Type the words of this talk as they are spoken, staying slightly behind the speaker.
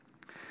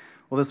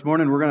Well, this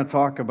morning we're going to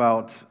talk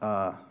about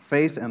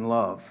faith and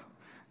love,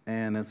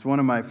 and it's one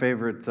of my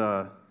favorite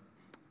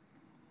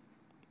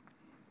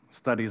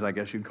studies, I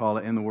guess you'd call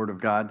it, in the Word of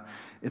God.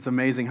 It's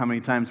amazing how many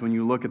times when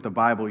you look at the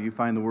Bible, you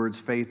find the words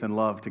faith and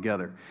love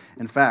together.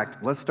 In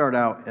fact, let's start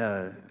out,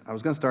 I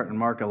was going to start in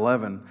Mark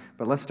 11,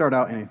 but let's start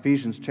out in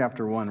Ephesians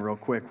chapter 1 real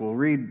quick. We'll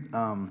read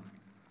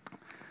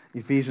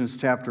Ephesians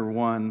chapter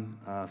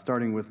 1,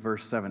 starting with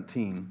verse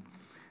 17.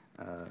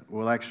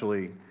 We'll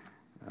actually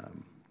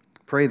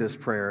pray this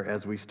prayer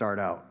as we start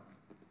out.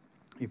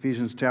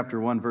 Ephesians chapter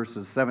 1,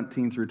 verses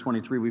 17 through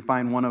 23, we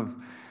find one of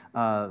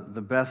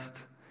the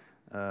best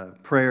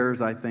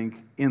prayers, I think,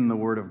 in the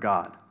Word of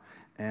God.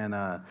 And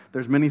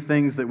there's many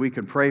things that we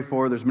could pray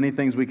for. There's many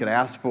things we could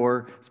ask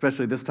for,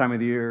 especially this time of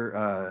the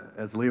year.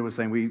 As Leah was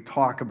saying, we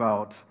talk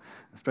about,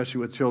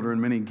 especially with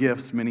children, many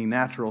gifts, many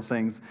natural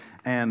things,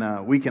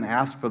 and we can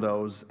ask for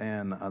those.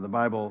 And the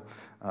Bible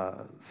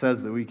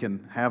says that we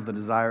can have the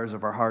desires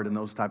of our heart and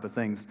those type of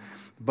things.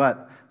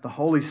 But the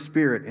Holy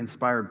Spirit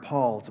inspired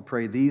Paul to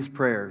pray these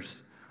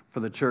prayers for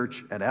the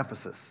church at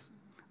Ephesus.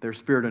 They're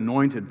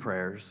Spirit-anointed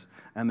prayers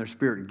and they're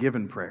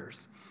Spirit-given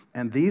prayers.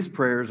 And these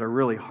prayers are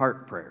really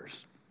heart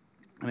prayers.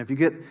 And if you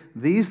get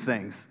these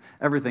things,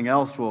 everything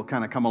else will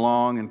kind of come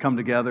along and come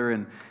together,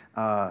 and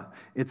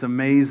it's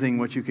amazing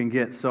what you can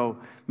get. So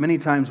many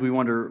times we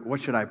wonder,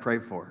 what should I pray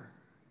for?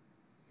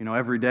 You know,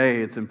 every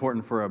day it's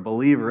important for a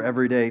believer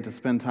every day to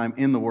spend time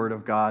in the Word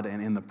of God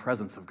and in the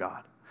presence of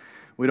God.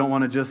 We don't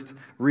want to just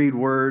read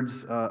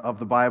words of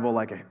the Bible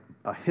like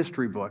a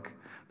history book,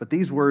 but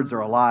these words are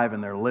alive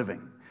and they're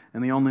living.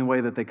 And the only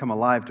way that they come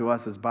alive to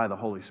us is by the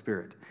Holy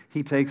Spirit.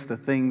 He takes the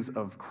things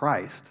of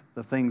Christ,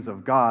 the things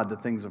of God, the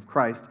things of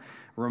Christ,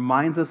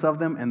 reminds us of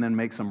them, and then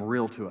makes them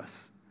real to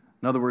us.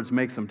 In other words,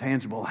 makes them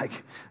tangible. Like,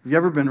 have you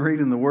ever been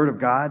reading the Word of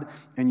God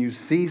and you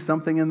see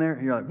something in there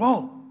and you're like,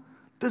 whoa,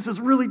 this is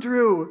really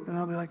true. And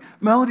I'll be like,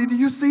 Melody, do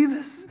you see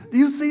this? Do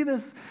you see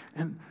this?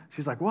 And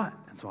she's like, what?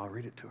 And so I'll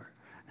read it to her.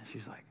 And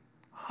she's like,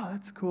 oh,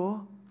 that's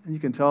cool. And you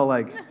can tell,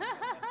 like,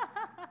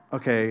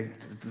 okay,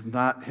 it's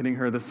not hitting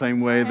her the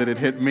same way that it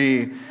hit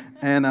me.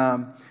 And,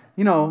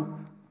 you know,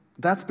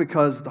 that's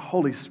because the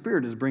Holy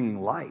Spirit is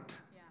bringing light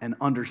and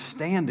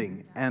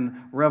understanding and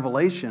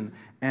revelation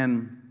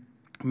and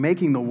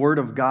making the Word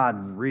of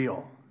God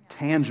real,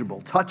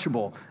 tangible,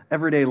 touchable,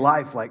 everyday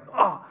life. Like,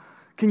 oh,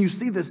 can you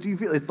see this? Do you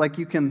feel it? It's like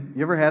you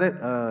ever had it?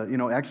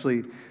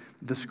 Actually,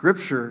 the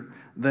scripture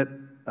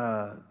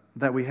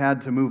that we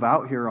had to move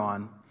out here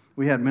on,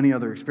 we had many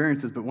other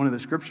experiences, but one of the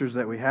scriptures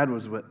that we had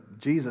was what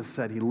Jesus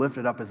said. He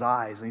lifted up his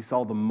eyes and he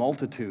saw the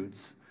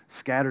multitudes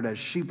scattered as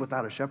sheep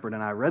without a shepherd.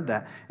 And I read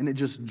that, and it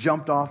just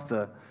jumped off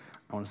I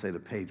want to say the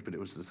page, but it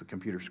was just a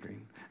computer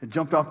screen. It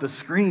jumped off the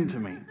screen to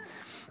me.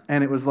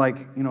 And it was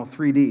like,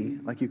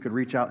 3D, like you could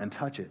reach out and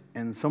touch it.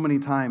 And so many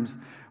times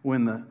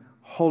when the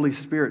Holy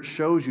Spirit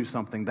shows you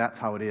something, that's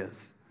how it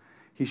is.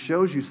 He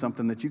shows you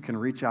something that you can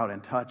reach out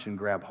and touch and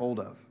grab hold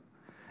of.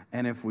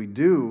 And if we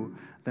do,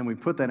 then we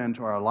put that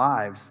into our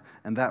lives,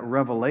 and that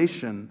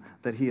revelation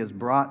that he has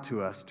brought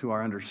to us, to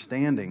our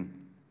understanding,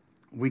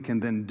 we can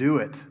then do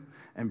it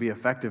and be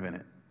effective in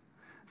it.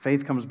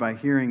 Faith comes by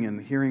hearing,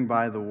 and hearing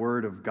by the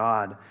Word of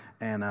God.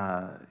 And,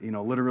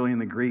 literally in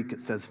the Greek, it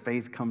says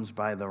faith comes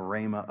by the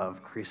rhema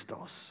of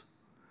Christos,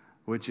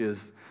 which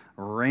is,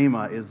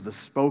 rhema is the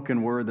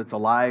spoken word that's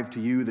alive to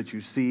you, that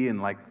you see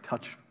and like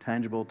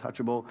tangible,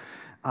 touchable,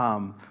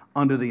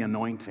 under the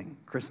anointing.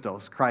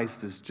 Christos,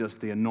 Christ is just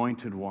the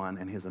anointed one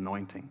and his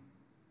anointing.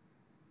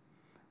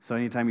 So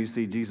anytime you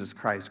see Jesus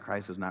Christ,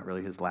 Christ is not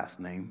really his last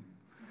name.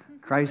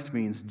 Christ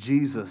means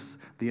Jesus,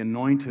 the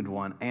anointed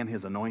one, and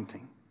his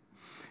anointing.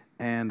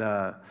 And,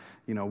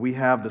 we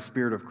have the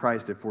Spirit of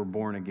Christ if we're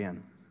born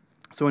again.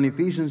 So in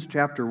Ephesians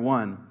chapter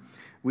 1,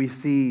 we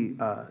see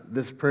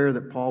this prayer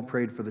that Paul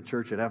prayed for the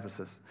church at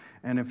Ephesus.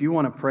 And if you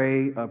want to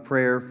pray a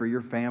prayer for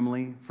your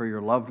family, for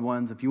your loved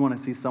ones, if you want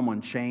to see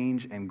someone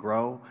change and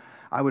grow,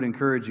 I would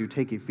encourage you,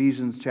 take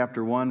Ephesians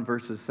chapter 1,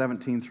 verses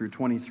 17 through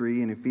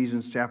 23, and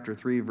Ephesians chapter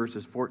 3,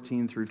 verses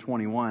 14 through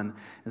 21,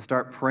 and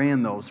start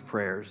praying those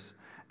prayers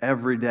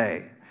every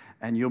day,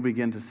 and you'll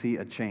begin to see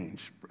a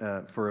change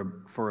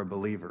for a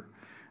believer.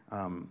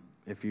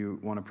 If you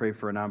want to pray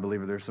for a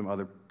non-believer, there's some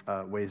other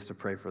ways to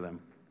pray for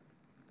them.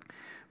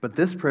 But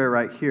this prayer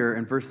right here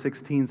in verse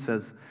 16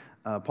 says,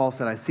 Paul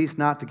said, I cease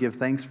not to give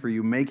thanks for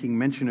you, making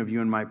mention of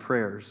you in my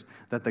prayers,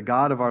 that the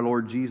God of our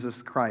Lord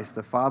Jesus Christ,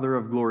 the Father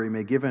of glory,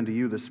 may give unto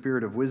you the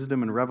spirit of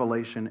wisdom and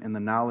revelation in the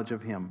knowledge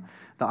of him,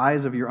 the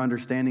eyes of your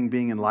understanding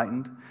being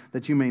enlightened,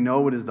 that you may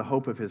know what is the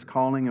hope of his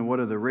calling, and what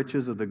are the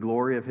riches of the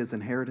glory of his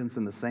inheritance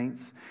in the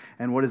saints,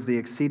 and what is the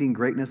exceeding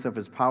greatness of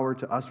his power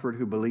to usward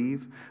who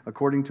believe,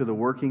 according to the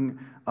working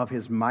of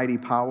his mighty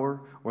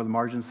power, or the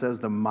margin says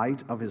the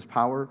might of his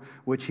power,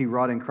 which he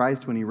wrought in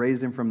Christ when he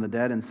raised him from the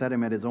dead and set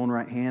him at his own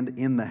right hand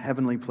in the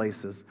heavenly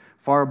places,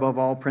 far above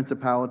all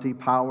principality,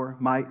 power,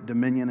 might,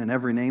 dominion, and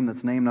every name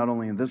that's named not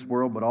only in this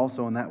world, but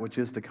also in that which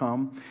is to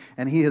come.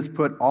 And he has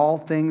put all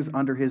things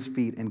under his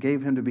feet and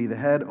gave him him to be the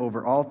head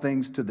over all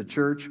things to the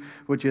church,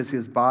 which is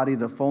his body,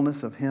 the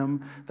fullness of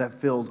him that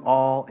fills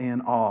all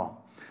in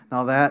all.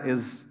 Now that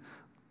is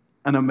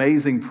an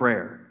amazing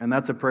prayer, and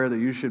that's a prayer that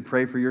you should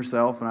pray for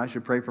yourself, and I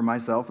should pray for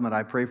myself, and that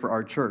I pray for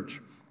our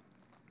church.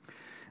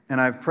 And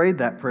I've prayed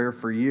that prayer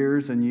for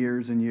years and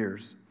years and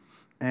years.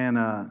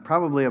 And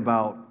probably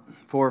about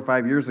 4 or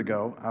 5 years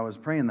ago, I was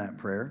praying that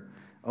prayer,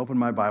 opened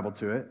my Bible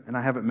to it, and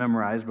I have it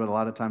memorized, but a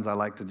lot of times I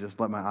like to just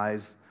let my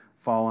eyes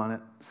fall on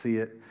it, see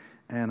it.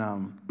 And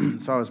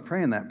so I was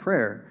praying that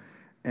prayer,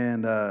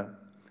 and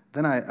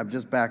then I've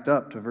just backed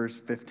up to verse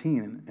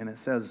 15, and it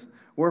says,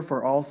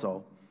 "Wherefore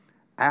also,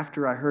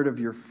 after I heard of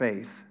your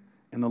faith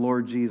in the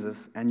Lord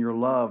Jesus and your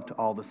love to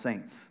all the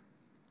saints."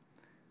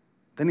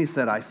 Then he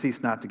said, "I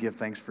cease not to give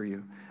thanks for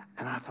you."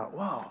 And I thought,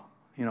 wow,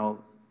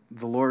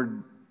 the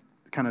Lord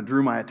kind of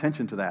drew my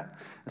attention to that.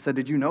 I said,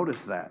 "Did you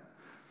notice that?"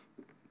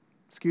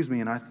 "Excuse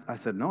me." And I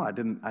said, "No, I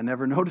didn't. I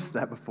never noticed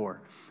that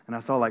before." And I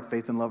saw like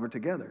faith and love are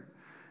together.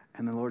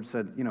 And the Lord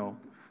said,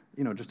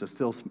 just a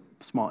still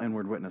small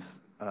inward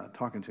witness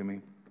talking to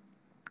me,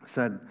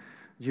 said,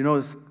 "Did you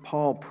notice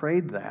Paul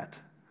prayed that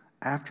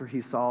after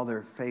he saw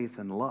their faith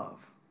and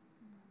love?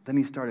 Then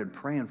he started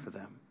praying for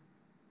them."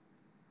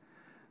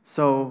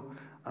 So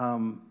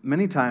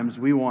many times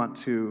we want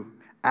to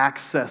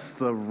access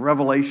the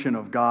revelation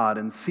of God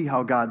and see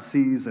how God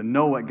sees and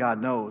know what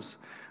God knows,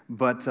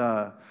 but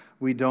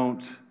we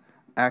don't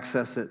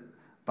access it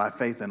by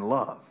faith and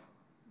love.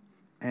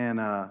 And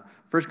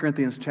 1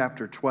 Corinthians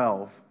chapter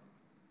 12,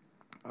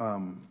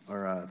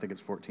 I think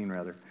it's 14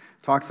 rather,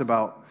 talks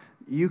about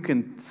you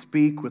can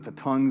speak with the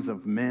tongues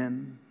of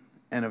men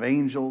and of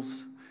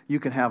angels. You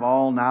can have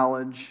all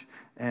knowledge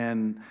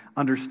and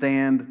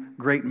understand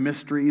great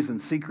mysteries and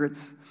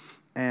secrets.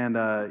 And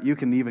you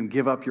can even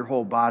give up your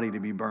whole body to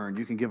be burned.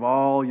 You can give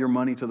all your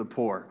money to the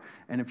poor.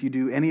 And if you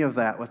do any of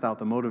that without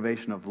the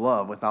motivation of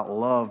love, without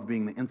love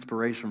being the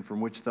inspiration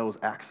from which those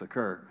acts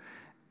occur,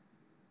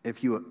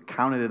 if you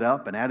counted it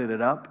up and added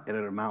it up, it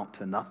would amount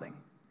to nothing.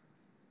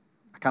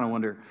 I kind of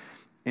wonder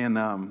in,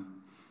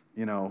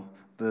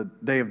 the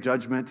day of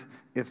judgment,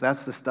 if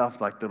that's the stuff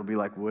that'll be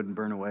like wood and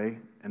burn away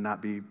and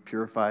not be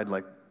purified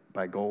like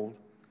by gold,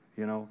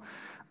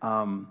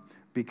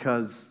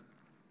 because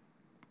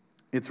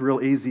it's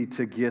real easy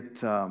to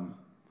get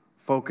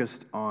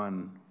focused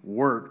on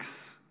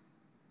works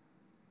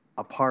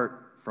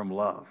apart from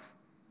love.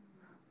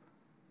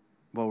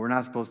 Well, we're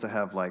not supposed to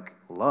have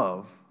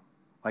love.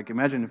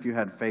 Imagine if you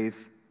had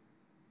faith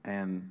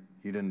and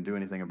you didn't do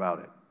anything about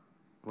it.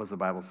 What does the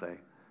Bible say?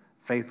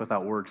 Faith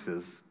without works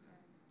is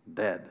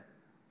dead.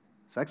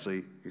 It's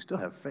actually, you still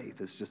have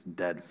faith. It's just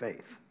dead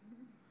faith.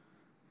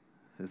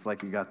 It's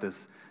like you got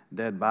this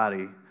dead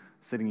body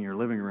sitting in your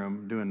living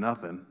room doing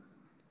nothing,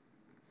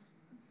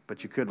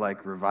 but you could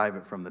revive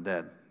it from the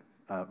dead.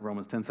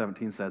 Romans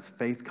 10:17 says,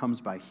 "Faith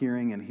comes by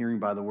hearing, and hearing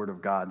by the word of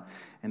God."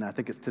 And I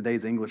think it's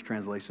today's English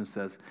translation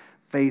says,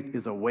 "Faith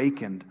is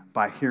awakened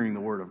by hearing the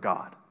word of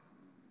God."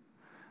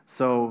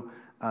 So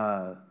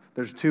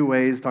there's two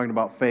ways talking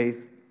about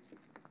faith.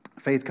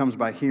 Faith comes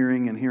by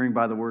hearing, and hearing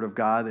by the word of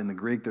God. In the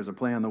Greek, there's a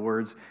play on the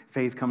words.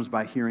 Faith comes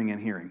by hearing and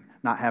hearing,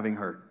 not having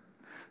heard.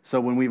 So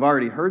when we've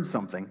already heard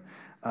something,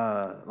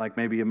 like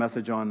maybe a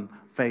message on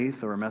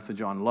faith, or a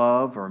message on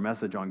love, or a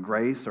message on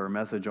grace, or a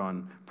message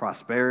on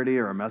prosperity,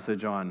 or a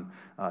message on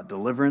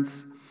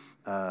deliverance,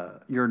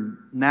 your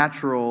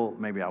natural,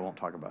 maybe I won't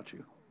talk about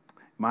you,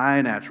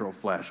 my natural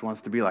flesh wants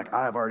to be like,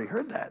 "I've already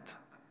heard that.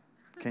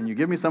 Can you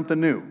give me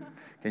something new?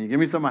 Can you give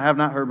me something I have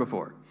not heard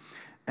before?"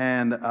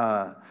 And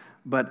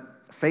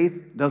but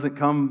faith doesn't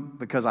come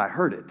because I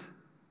heard it.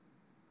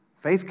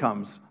 Faith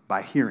comes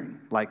by hearing,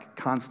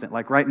 constant.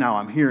 Right now,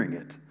 I'm hearing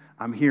it.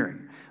 I'm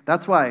hearing.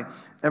 That's why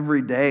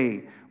every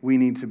day we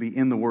need to be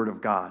in the Word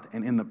of God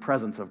and in the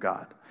presence of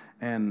God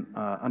and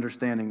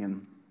understanding.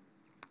 And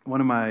one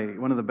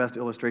of the best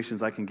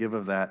illustrations I can give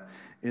of that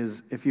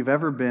is if you've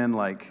ever been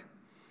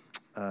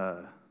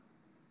to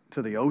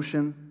the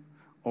ocean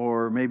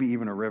or maybe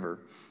even a river.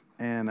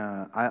 And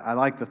I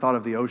like the thought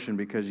of the ocean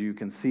because you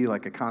can see a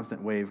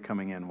constant wave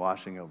coming in,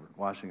 washing over,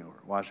 washing over,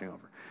 washing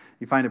over.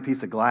 You find a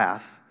piece of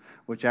glass,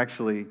 which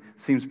actually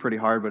seems pretty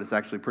hard, but it's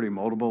actually pretty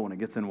moldable when it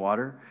gets in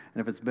water.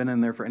 And if it's been in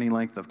there for any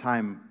length of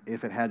time,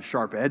 if it had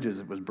sharp edges,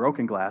 if it was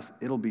broken glass,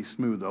 it'll be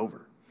smoothed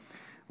over.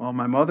 Well,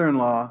 my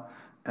mother-in-law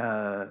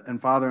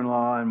and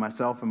father-in-law and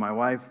myself and my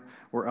wife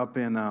were up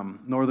in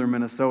northern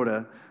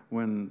Minnesota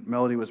when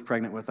Melody was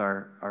pregnant with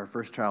our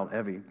first child,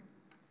 Evie.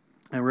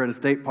 And we're at a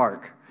state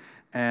park.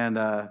 And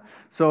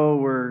so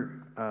we're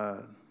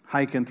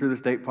hiking through the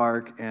state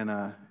park,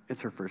 and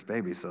it's her first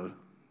baby. So,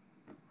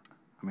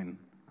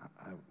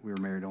 we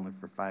were married only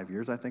for 5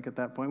 years, I think, at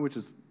that point, which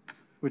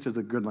is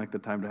a good length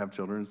of time to have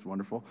children. It's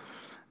wonderful.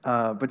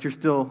 But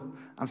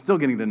I'm still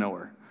getting to know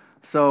her.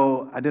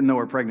 So I didn't know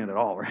her pregnant at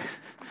all, right?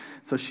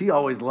 So she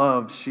always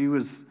loved, she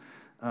would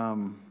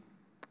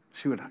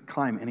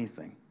climb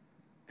anything.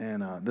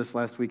 And this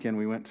last weekend,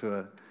 we went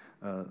to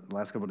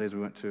last couple of days,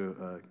 we went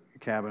to a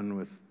cabin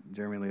with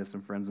Jeremy, Leah,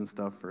 some friends and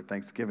stuff for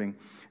Thanksgiving.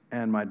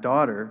 And my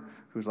daughter,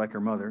 who's like her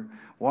mother,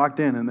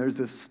 walked in, and there's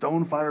this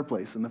stone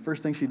fireplace. And the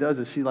first thing she does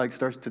is she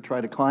starts to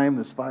try to climb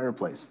this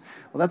fireplace.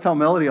 Well, that's how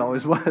Melody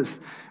always was.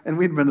 And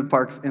we'd been to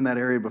parks in that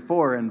area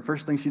before, and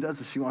first thing she does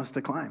is she wants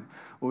to climb.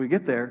 Well, we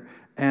get there,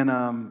 and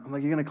I'm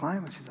like, "You gonna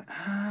climb?" And she's like,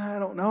 "I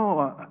don't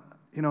know.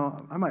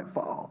 I might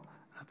fall."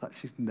 I thought,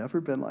 she's never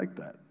been like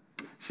that.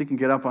 She can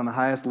get up on the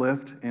highest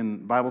lift.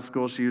 In Bible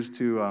school, she used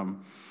to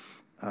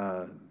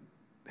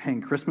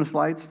hang Christmas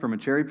lights from a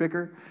cherry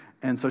picker.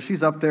 And so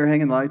she's up there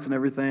hanging lights and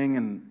everything,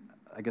 and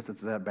I guess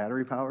it's that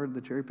battery-powered,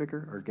 the cherry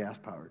picker, or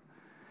gas-powered.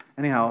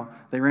 Anyhow,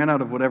 they ran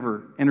out of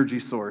whatever energy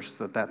source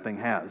that thing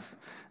has.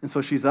 And so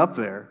she's up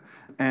there,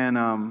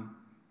 and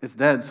it's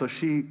dead. So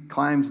she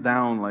climbs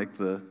down like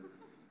the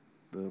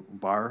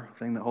bar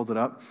thing that holds it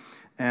up.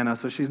 And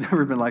so she's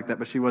never been like that,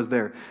 but she was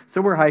there.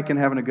 So we're hiking,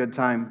 having a good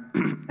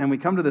time, and we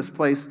come to this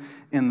place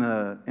in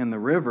the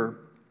river,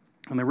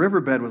 and the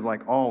riverbed was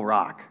like all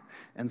rock.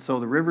 And so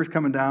the river's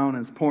coming down,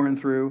 and it's pouring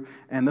through,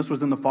 and this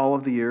was in the fall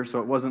of the year, so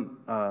it wasn't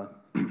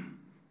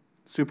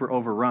super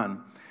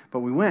overrun.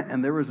 But we went,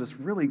 and there was this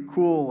really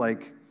cool,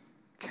 like,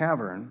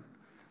 cavern.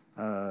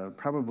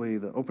 Probably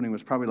the opening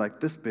was probably like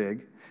this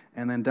big,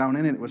 and then down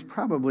in it was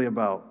probably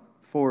about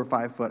 4 or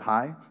 5 foot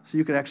high, so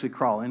you could actually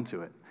crawl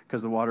into it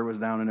because the water was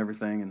down and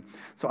everything. And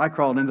so I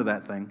crawled into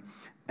that thing,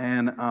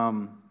 and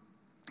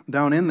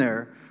down in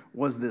there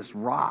was this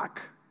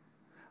rock,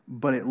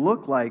 but it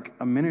looked like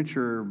a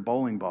miniature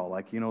bowling ball,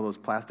 like, those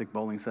plastic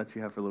bowling sets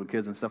you have for little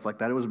kids and stuff like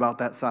that. It was about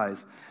that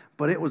size,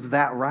 but it was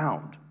that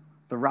round.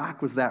 The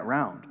rock was that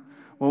round.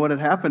 Well, what had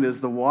happened is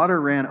the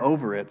water ran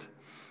over it,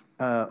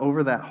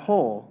 over that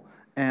hole,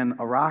 and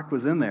a rock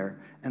was in there,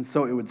 and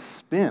so it would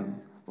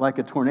spin like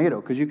a tornado,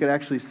 because you could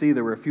actually see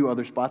there were a few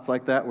other spots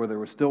like that where there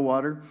was still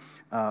water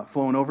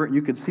flowing over it, and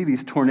you could see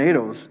these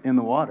tornadoes in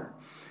the water.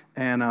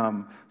 And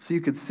so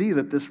you could see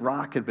that this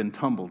rock had been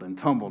tumbled and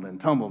tumbled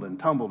and tumbled and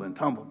tumbled and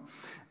tumbled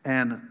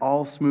and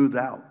all smoothed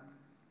out.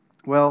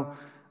 Well,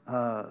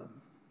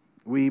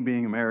 we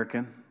being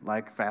American,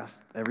 like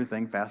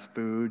everything, fast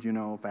food,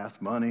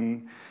 fast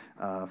money,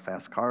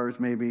 fast cars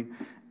maybe,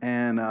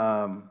 and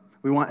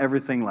we want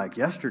everything like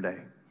yesterday.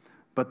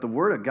 But the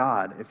Word of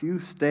God, if you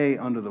stay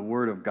under the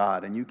Word of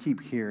God and you keep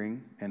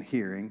hearing and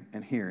hearing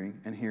and hearing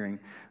and hearing,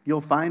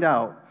 you'll find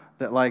out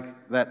that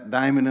like that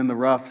diamond in the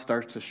rough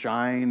starts to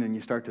shine, and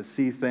you start to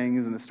see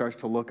things, and it starts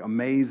to look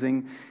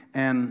amazing.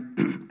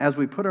 And as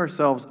we put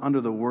ourselves under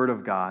the Word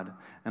of God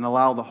and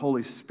allow the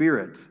Holy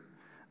Spirit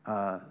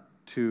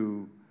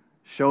to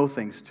show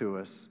things to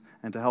us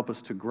and to help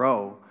us to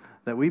grow,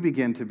 that we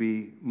begin to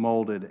be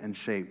molded and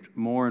shaped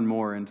more and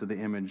more into the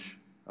image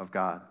of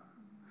God.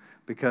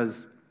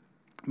 Because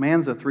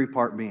man's a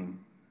 3-part being.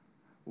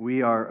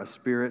 We are a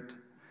spirit,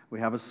 we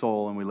have a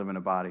soul, and we live in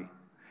a body.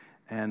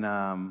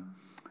 And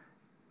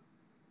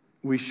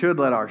we should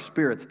let our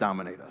spirits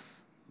dominate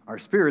us. Our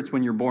spirits,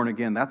 when you're born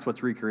again, that's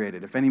what's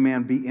recreated. If any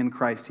man be in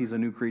Christ, he's a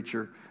new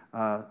creature.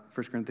 1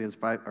 Corinthians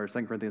 5 or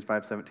 2 Corinthians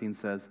 5:17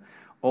 says,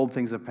 "Old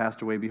things have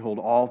passed away; behold,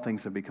 all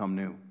things have become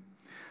new."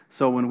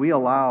 So when we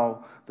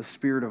allow the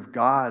Spirit of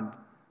God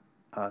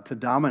to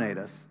dominate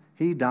us,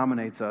 He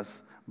dominates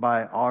us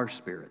by our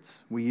spirits.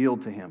 We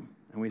yield to Him,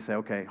 and we say,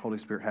 "Okay, Holy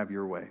Spirit, have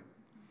your way."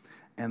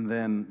 And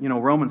then,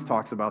 Romans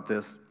talks about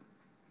this,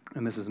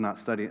 and this is not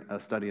a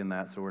study in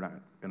that, so we're not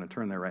going to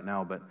turn there right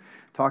now, but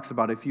talks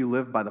about if you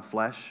live by the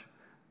flesh,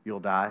 you'll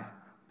die.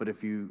 But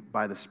if you,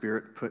 by the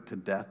Spirit, put to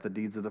death the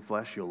deeds of the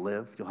flesh, you'll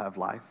live, you'll have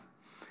life.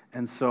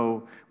 And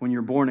so when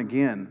you're born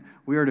again,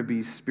 we are to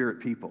be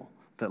spirit people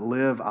that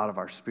live out of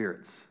our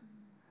spirits.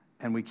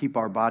 And we keep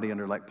our body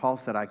under, like Paul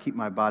said, I keep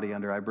my body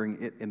under, I bring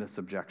it into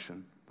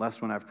subjection.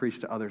 Lest when I've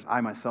preached to others,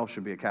 I myself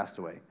should be a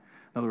castaway. In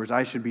other words,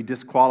 I should be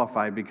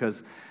disqualified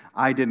because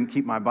I didn't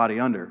keep my body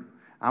under.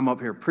 I'm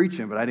up here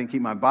preaching, but I didn't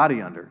keep my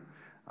body under.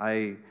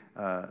 I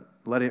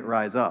let it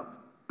rise up.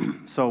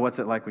 So what's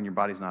it like when your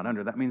body's not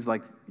under? That means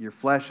like your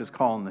flesh is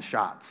calling the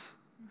shots.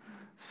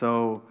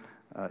 So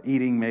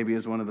eating maybe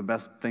is one of the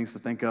best things to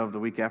think of the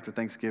week after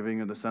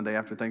Thanksgiving or the Sunday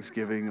after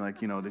Thanksgiving. Like,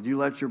 did you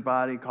let your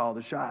body call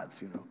the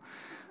shots,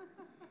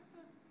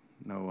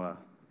 No,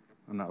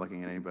 I'm not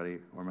looking at anybody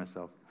or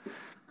myself.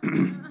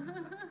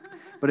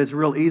 But it's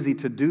real easy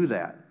to do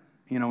that.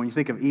 When you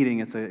think of eating,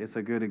 it's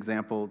a good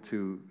example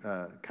to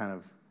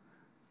kind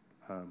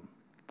of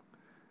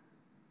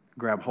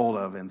grab hold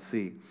of and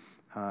see.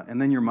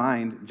 And then your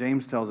mind,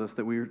 James tells us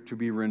that we're to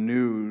be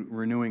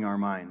renewing our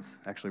minds.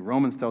 Actually,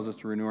 Romans tells us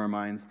to renew our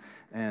minds,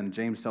 and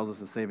James tells us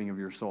the saving of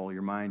your soul,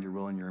 your mind, your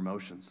will, and your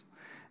emotions.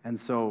 And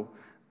so,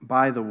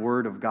 by the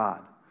Word of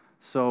God.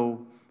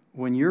 So,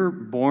 when you're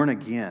born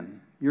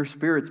again, your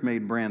spirit's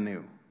made brand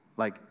new,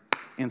 like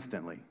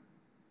instantly.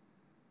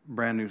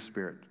 Brand new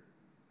spirit.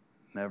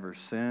 Never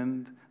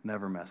sinned,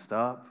 never messed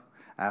up,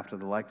 after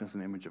the likeness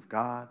and image of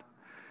God.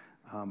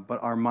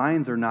 But our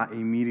minds are not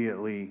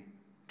immediately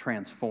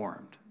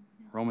transformed.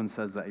 Romans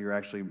says that you're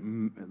actually,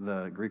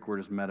 the Greek word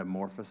is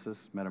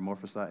metamorphosis,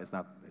 it's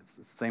the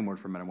same word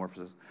for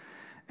metamorphosis.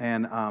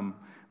 And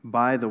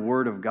by the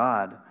Word of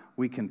God,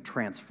 we can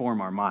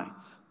transform our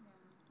minds.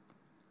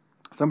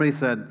 Somebody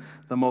said,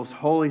 the most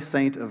holy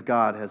saint of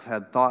God has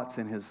had thoughts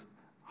in his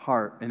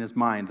heart, in his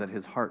mind, that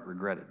his heart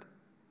regretted.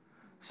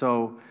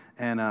 So,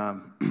 and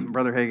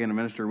Brother Hagin, a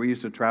minister we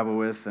used to travel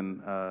with,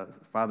 and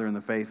father in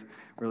the faith,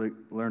 really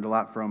learned a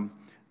lot from,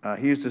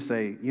 he used to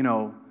say,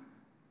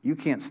 you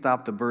can't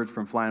stop the birds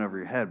from flying over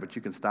your head, but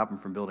you can stop them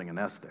from building a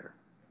nest there.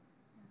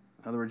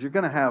 In other words, you're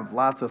going to have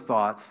lots of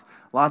thoughts,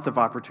 lots of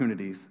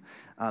opportunities.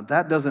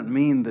 That doesn't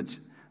mean that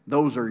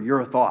those are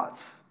your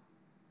thoughts.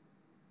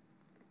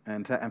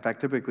 And in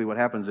fact, typically what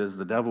happens is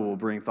the devil will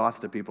bring thoughts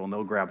to people, and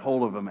they'll grab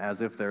hold of them as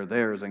if they're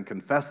theirs and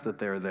confess that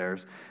they're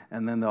theirs,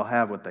 and then they'll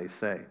have what they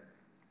say.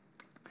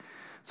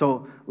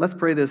 So let's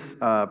pray this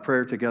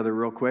prayer together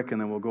real quick, and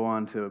then we'll go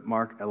on to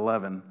Mark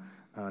 11,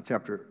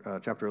 chapter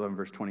 11,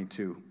 verse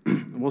 22.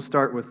 We'll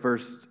start with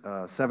verse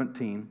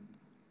 17.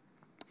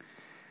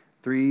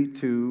 3,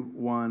 2,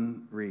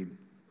 1, read.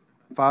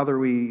 Father,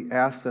 we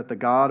ask that the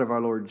God of our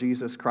Lord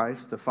Jesus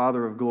Christ, the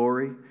Father of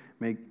glory,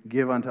 may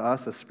give unto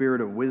us a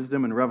spirit of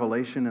wisdom and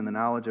revelation in the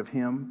knowledge of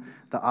him,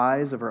 the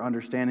eyes of our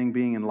understanding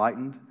being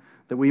enlightened,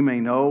 that we may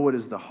know what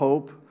is the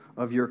hope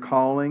of your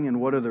calling and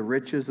what are the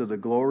riches of the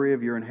glory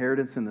of your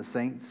inheritance in the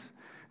saints,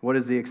 what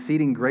is the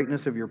exceeding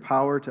greatness of your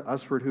power to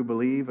usward who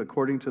believe,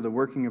 according to the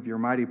working of your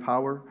mighty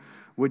power,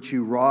 which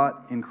you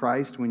wrought in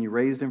Christ when you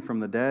raised him from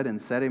the dead and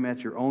set him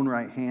at your own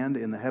right hand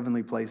in the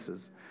heavenly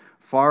places,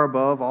 far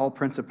above all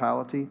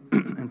principality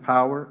and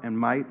power and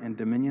might and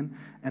dominion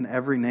and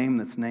every name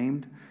that's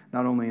named,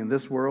 not only in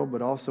this world,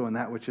 but also in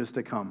that which is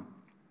to come.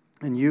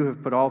 And you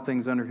have put all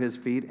things under his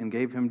feet and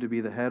gave him to be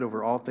the head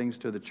over all things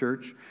to the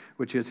church,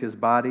 which is his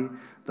body,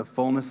 the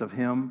fullness of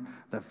him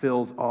that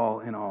fills all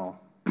in all.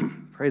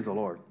 Praise the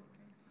Lord.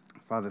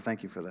 Father,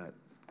 thank you for that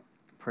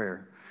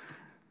prayer.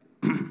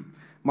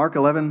 Mark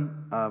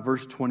 11,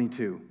 verse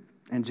 22.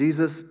 And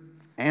Jesus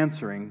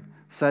answering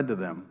said to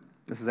them,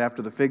 this is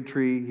after the fig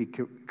tree, he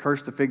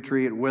cursed the fig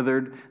tree, it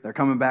withered. They're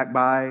coming back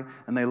by,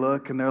 and they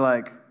look, and they're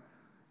like,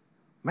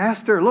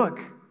 Master, look,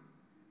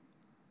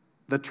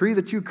 the tree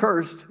that you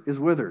cursed is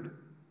withered. In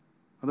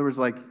other words,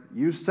 like,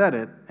 you said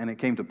it, and it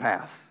came to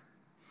pass.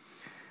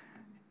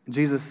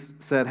 Jesus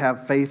said,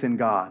 have faith in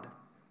God.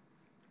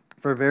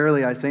 For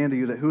verily I say unto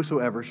you that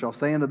whosoever shall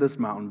say unto this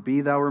mountain,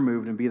 be thou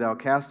removed, and be thou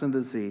cast into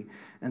the sea,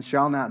 and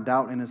shall not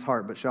doubt in his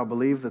heart, but shall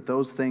believe that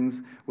those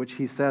things which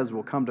he says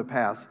will come to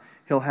pass,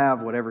 he'll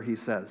have whatever he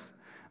says.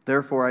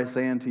 Therefore I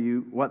say unto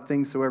you, what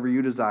things soever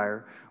you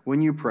desire,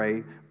 when you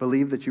pray,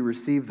 believe that you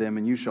receive them,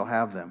 and you shall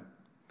have them.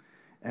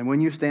 And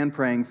when you stand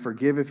praying,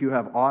 forgive if you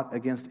have aught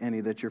against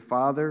any, that your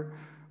Father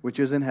which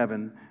is in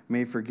heaven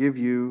may forgive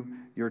you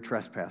your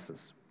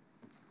trespasses.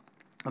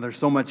 Now, there's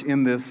so much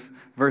in this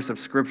verse of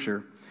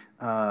Scripture,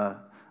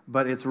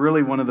 but it's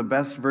really one of the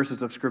best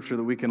verses of Scripture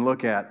that we can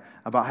look at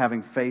about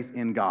having faith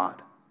in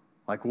God.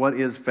 Like, what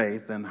is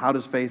faith, and how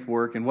does faith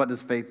work, and what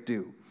does faith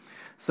do?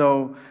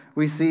 So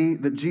we see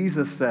that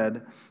Jesus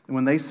said,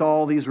 when they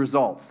saw these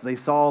results, they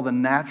saw the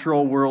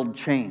natural world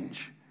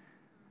change.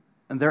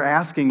 And they're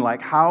asking,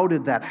 like, how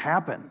did that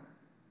happen?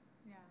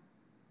 Yeah.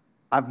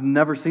 I've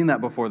never seen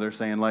that before, they're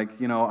saying. Like,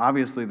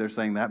 obviously they're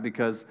saying that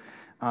because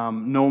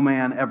no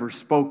man ever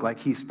spoke like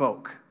he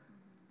spoke.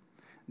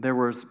 There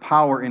was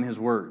power in his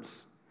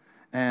words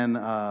and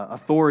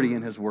authority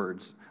in his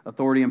words.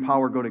 Authority and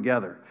power go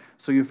together.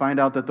 So you find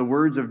out that the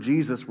words of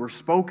Jesus were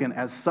spoken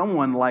as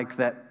someone like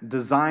that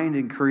designed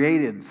and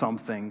created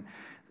something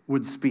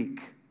would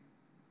speak.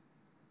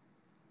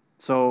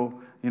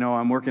 So,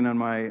 I'm working on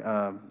my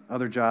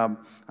other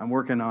job. I'm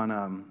working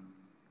on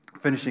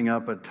finishing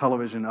up a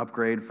television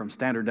upgrade from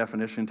standard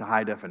definition to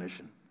high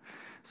definition.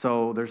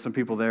 So there's some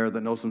people there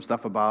that know some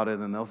stuff about it,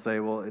 and they'll say,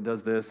 well, it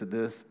does this,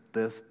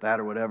 that,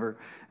 or whatever.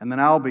 And then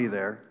I'll be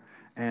there,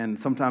 and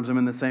sometimes I'm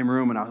in the same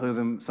room, and I'll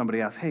hear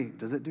somebody ask, hey,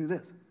 does it do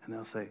this? And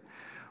they'll say,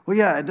 well,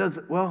 yeah, it does.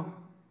 Well,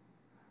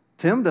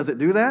 Tim, does it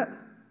do that?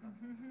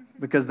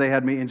 Because they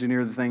had me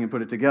engineer the thing and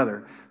put it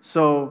together.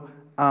 So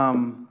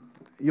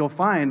you'll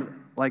find,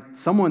 like,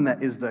 someone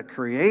that is the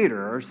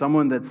creator or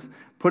someone that's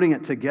putting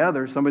it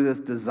together, somebody that's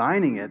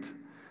designing it,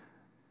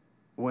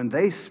 when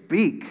they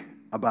speak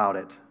about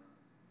it,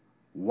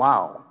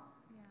 wow,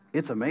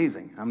 it's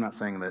amazing. I'm not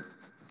saying that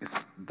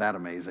it's that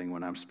amazing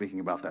when I'm speaking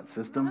about that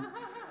system.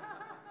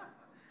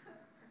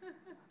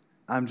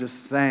 I'm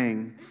just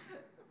saying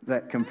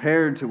that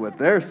compared to what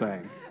they're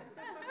saying.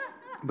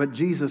 But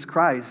Jesus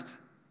Christ,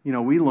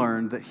 we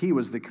learned that he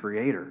was the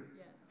creator.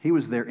 Yes. He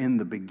was there in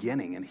the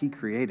beginning, and he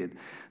created.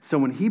 So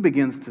when he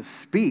begins to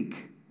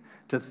speak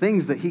to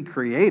things that he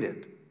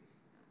created,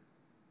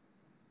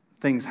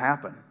 things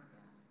happen.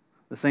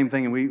 The same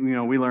thing, and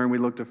we learned, we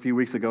looked a few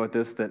weeks ago at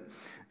this, that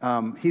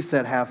he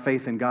said, have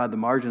faith in God. The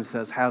margin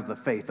says, have the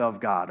faith of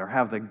God, or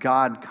have the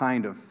God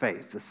kind of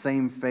faith, the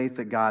same faith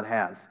that God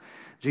has.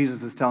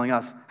 Jesus is telling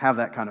us, have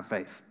that kind of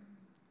faith.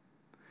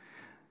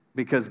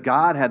 Because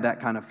God had that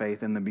kind of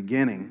faith in the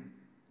beginning,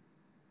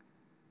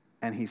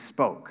 and he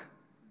spoke,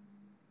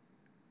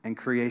 and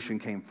creation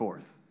came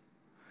forth.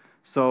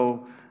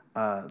 So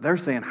they're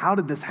saying, how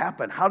did this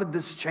happen? How did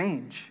this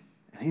change?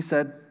 And he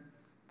said,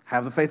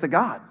 have the faith of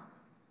God.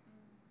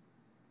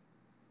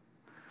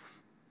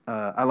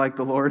 I like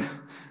the Lord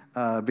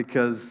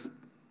because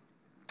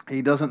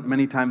he doesn't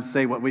many times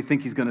say what we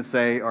think he's going to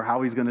say or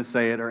how he's going to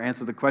say it or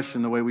answer the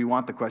question the way we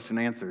want the question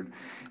answered.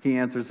 He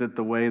answers it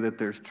the way that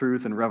there's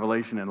truth and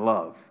revelation and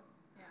love.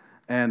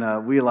 Yeah.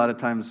 And we a lot of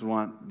times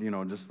want,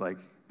 just like,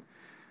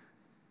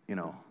 I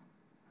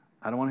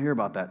don't want to hear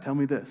about that. Tell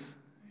me this.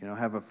 I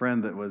have a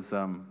friend that was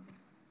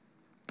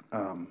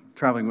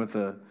traveling with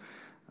a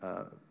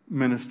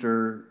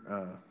minister,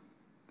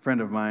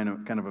 friend of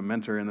mine, kind of a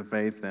mentor in the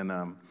faith,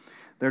 and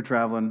they're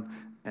traveling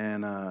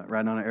and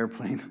riding on an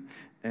airplane,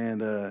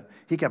 and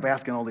he kept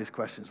asking all these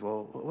questions.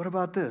 Well, what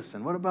about this?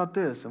 And what about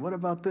this? And what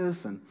about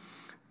this? And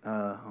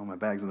my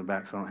bag's in the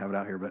back, so I don't have it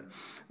out here. But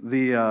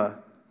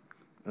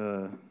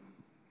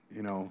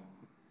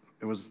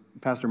it was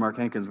Pastor Mark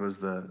Hankins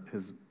was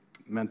his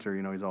mentor.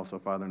 He's also a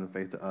father in the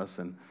faith to us,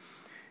 and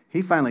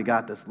he finally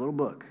got this little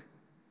book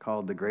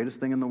called "The Greatest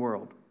Thing in the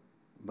World"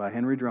 by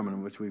Henry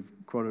Drummond, which we've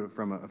quoted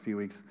from a few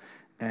weeks,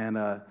 and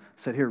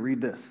said, "Here,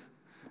 read this."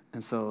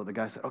 And so the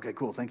guy said, "Okay,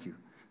 cool, thank you."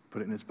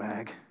 Put it in his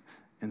bag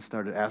and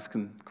started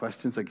asking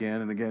questions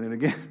again and again and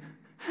again.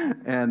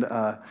 And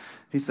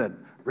he said,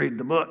 "Read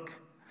the book."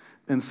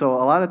 And so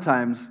a lot of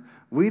times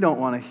we don't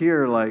want to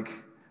hear like,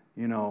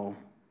 you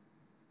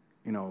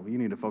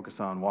need to focus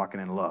on walking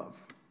in love.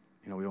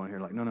 We want to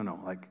hear like, no,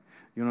 like,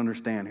 you don't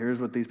understand. Here's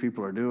what these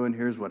people are doing.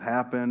 Here's what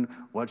happened.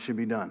 What should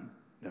be done?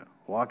 Yeah,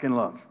 walk in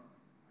love.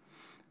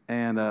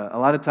 And a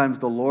lot of times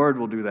the Lord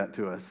will do that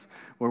to us,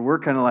 where we're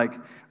kind of like,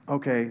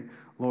 okay,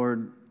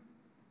 Lord,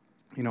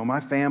 my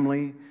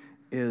family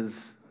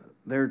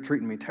they're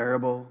treating me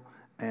terrible,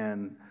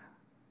 and,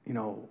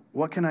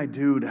 what can I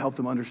do to help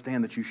them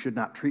understand that you should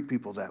not treat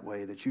people that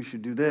way, that you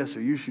should do this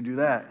or you should do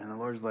that? And the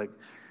Lord's like,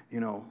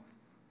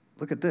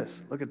 look at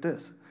this.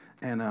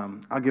 And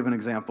I'll give an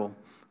example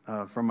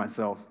from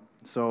myself.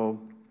 So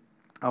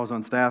I was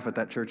on staff at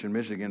that church in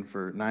Michigan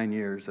for 9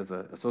 years as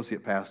an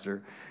associate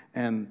pastor.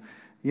 And,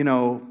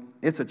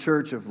 it's a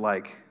church of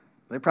like,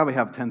 they probably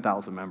have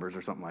 10,000 members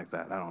or something like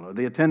that. I don't know.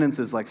 The attendance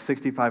is like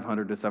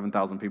 6,500 to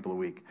 7,000 people a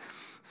week.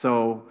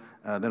 So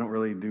they don't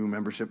really do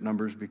membership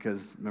numbers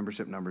because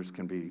membership numbers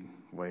can be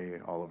way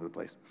all over the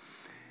place.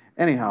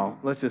 Anyhow,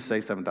 let's just say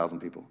 7,000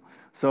 people.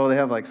 So they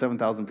have like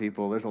 7,000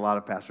 people. There's a lot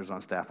of pastors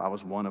on staff. I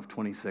was one of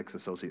 26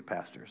 associate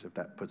pastors, if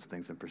that puts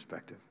things in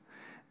perspective.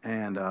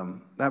 And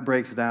that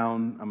breaks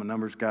down, I'm a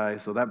numbers guy,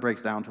 so that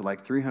breaks down to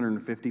like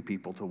 350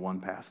 people to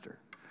one pastor.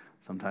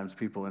 Sometimes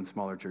people in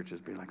smaller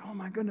churches be like, oh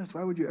my goodness,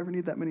 why would you ever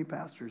need that many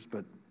pastors?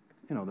 But,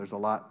 there's a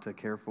lot to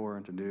care for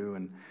and to do,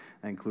 and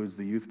that includes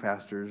the youth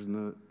pastors and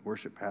the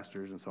worship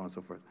pastors and so on and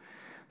so forth.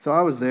 So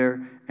I was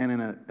there, and in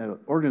an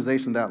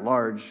organization that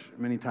large,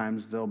 many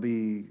times there'll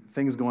be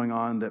things going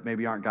on that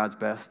maybe aren't God's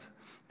best.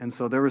 And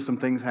so there were some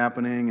things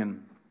happening,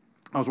 and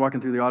I was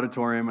walking through the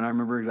auditorium, and I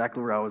remember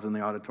exactly where I was in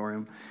the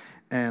auditorium.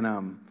 And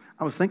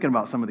I was thinking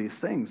about some of these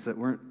things that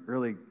weren't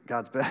really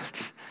God's best.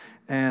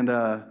 And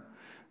the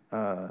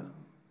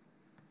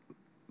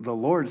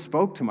Lord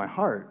spoke to my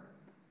heart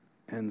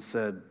and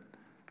said,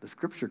 the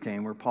scripture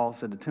came where Paul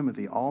said to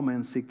Timothy, all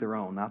men seek their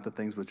own, not the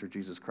things which are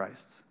Jesus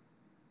Christ's.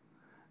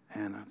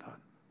 And I thought,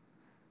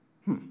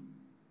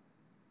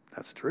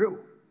 that's true.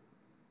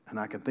 And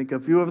I can think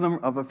of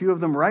a few of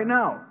them right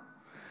now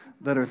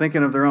that are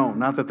thinking of their own,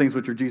 not the things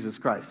which are Jesus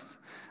Christ's.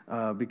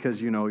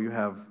 Because, you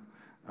have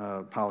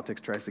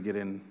politics tries to get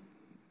in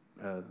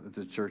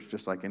the church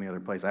just like any other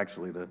place.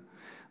 Actually,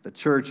 the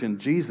church in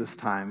Jesus'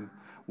 time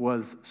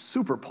was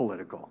super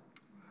political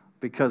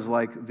because,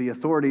 like, the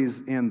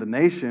authorities in the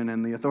nation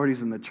and the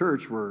authorities in the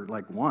church were,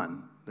 like,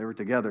 one. They were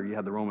together. You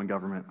had the Roman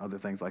government, other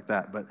things like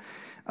that. But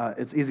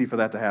it's easy for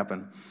that to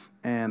happen.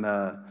 And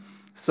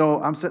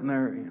so I'm sitting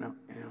there, and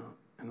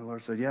the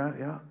Lord said,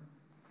 yeah.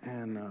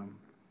 And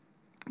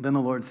then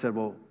the Lord said,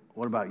 well,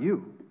 what about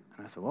you?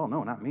 And I said, well,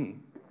 no, not me.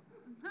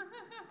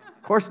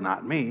 Of course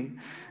not me.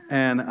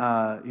 And,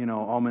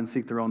 all men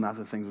seek their own, not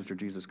the things which are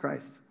Jesus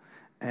Christ.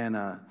 And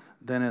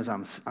then as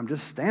I'm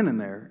just standing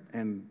there,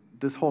 and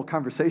this whole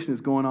conversation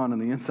is going on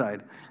the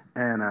inside,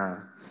 and I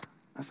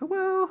said,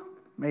 well,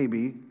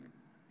 maybe,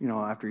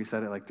 after he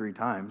said it like 3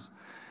 times.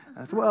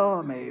 I said,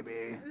 well,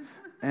 maybe.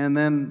 And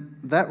then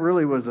that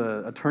really was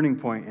a turning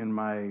point in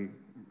my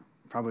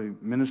probably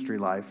ministry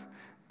life.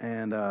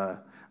 And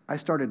I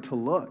started to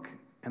look,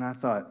 and I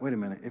thought, wait a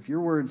minute, if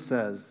your word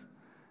says,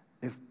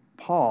 if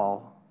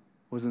Paul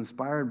was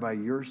inspired by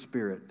your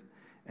spirit,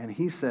 and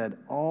he said,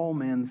 all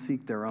men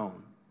seek their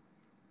own,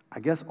 I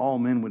guess all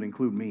men would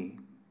include me,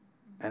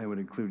 and it would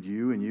include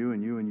you and you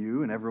and you and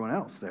you and everyone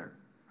else there,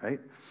 right?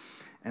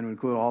 And it would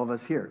include all of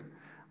us here.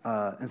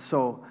 And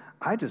so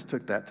I just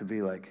took that to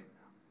be like,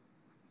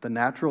 the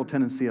natural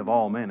tendency of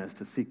all men is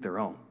to seek their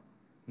own,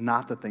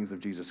 not the things of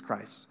Jesus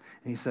Christ.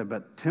 And he said,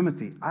 but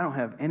Timothy, I don't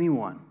have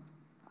anyone.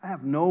 I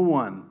have no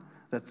one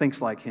that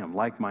thinks like him,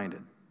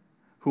 like-minded,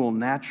 who will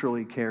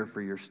naturally care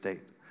for your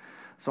state.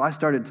 So I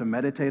started to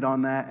meditate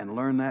on that and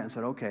learn that and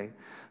said, okay,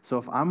 so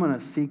if I'm going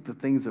to seek the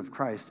things of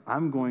Christ,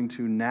 I'm going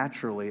to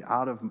naturally,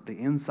 out of the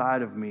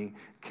inside of me,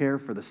 care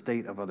for the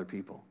state of other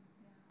people.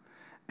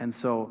 And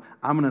so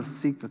I'm going to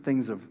seek the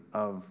things of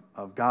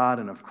God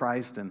and of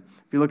Christ. And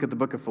if you look at the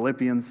book of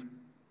Philippians,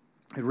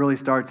 it really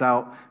starts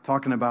out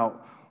talking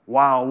about,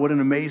 wow, what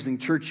an amazing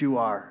church you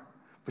are.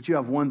 But you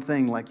have one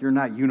thing, like you're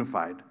not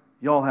unified.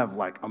 Y'all have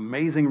like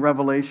amazing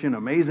revelation,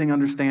 amazing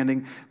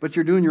understanding, but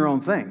you're doing your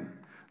own thing.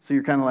 So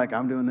you're kind of like,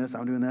 I'm doing this,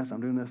 I'm doing this, I'm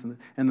doing this. And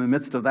in the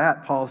midst of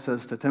that, Paul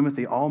says to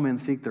Timothy, all men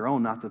seek their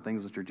own, not the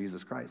things which are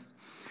Jesus Christ.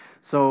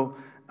 So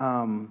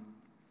a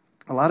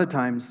lot of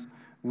times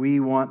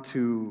we want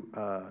to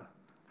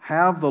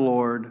have the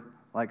Lord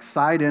like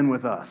side in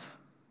with us.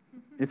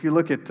 If you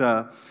look at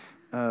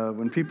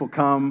when people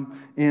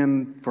come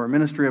in for a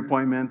ministry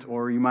appointment,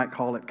 or you might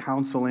call it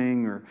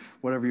counseling or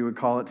whatever you would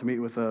call it, to meet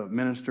with a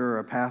minister or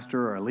a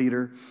pastor or a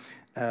leader,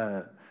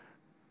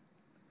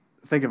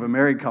 think of a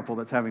married couple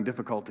that's having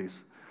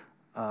difficulties.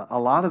 A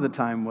lot of the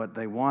time what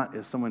they want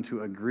is someone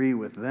to agree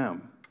with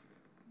them,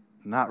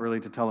 not really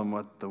to tell them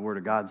what the Word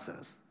of God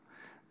says.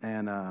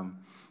 And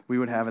we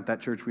would have at that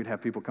church, we'd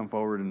have people come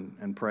forward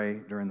and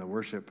pray during the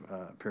worship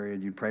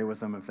period. You'd pray with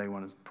them if they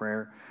wanted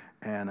prayer.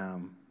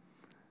 And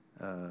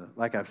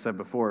like I've said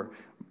before,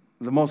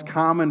 the most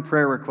common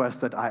prayer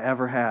request that I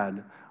ever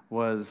had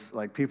was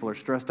like people are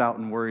stressed out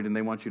and worried and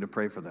they want you to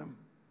pray for them.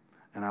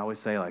 And I always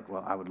say like,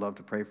 well, I would love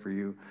to pray for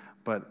you,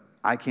 but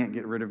I can't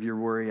get rid of your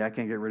worry. I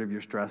can't get rid of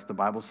your stress. The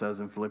Bible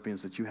says in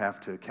Philippians that you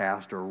have to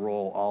cast or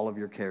roll all of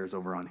your cares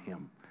over on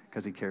Him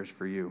because He cares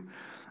for you.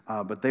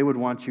 But they would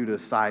want you to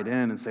side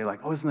in and say like,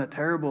 oh, isn't that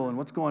terrible? And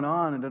what's going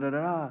on? And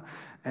da-da-da-da.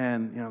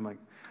 And, I'm like,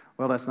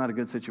 well, that's not a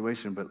good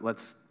situation, but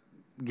let's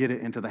get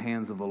it into the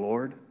hands of the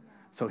Lord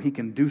so He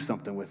can do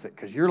something with it.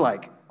 Because you're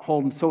like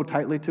holding so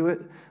tightly to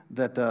it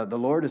that the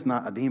Lord is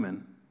not a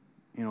demon.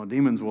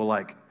 Demons will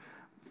like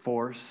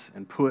force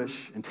and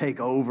push and take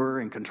over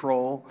and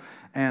control.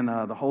 And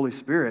the Holy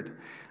Spirit,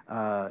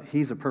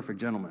 He's a perfect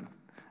gentleman.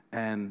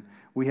 And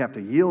we have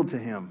to yield to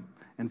Him.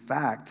 In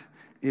fact,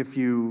 if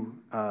you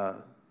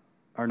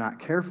are not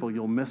careful,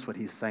 you'll miss what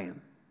He's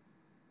saying.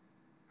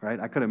 Right?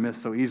 I could have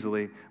missed so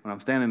easily when I'm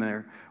standing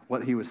there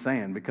what He was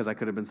saying because I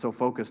could have been so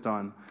focused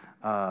on,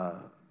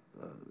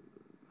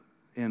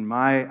 in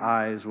my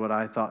eyes, what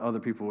I thought other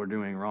people were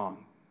doing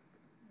wrong.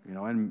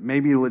 And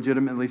maybe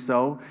legitimately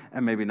so,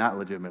 and maybe not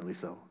legitimately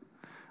so.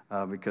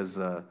 Because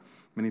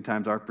many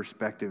times our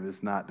perspective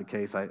is not the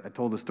case. I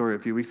told the story a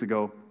few weeks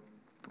ago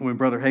when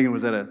Brother Hagin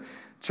was at a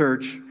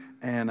church,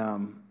 and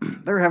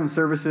they were having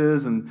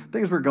services, and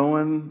things were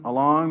going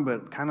along,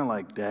 but kind of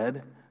like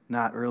dead,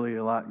 not really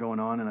a lot going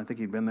on. And I think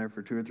he'd been there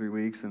for 2 or 3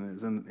 weeks, and it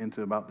was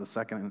into about the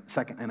second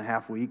and a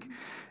half week,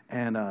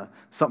 and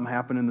something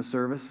happened in the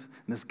service,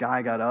 and this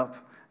guy got up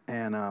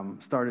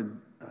and started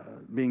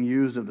being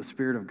used of the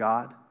Spirit of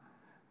God,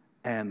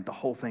 and the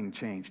whole thing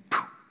changed.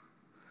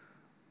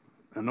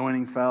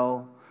 Anointing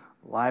fell,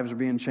 lives are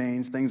being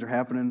changed, things are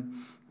happening,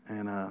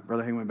 and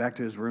Brother Hagin went back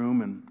to his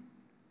room and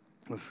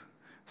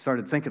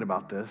started thinking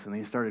about this, and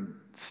he started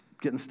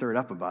getting stirred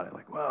up about it,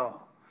 like,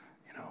 well,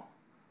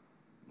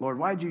 Lord,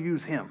 why'd you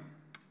use him?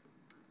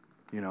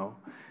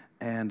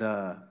 And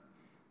the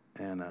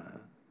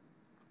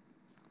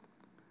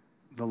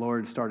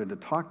Lord started to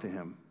talk to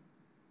him,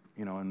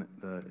 in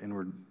the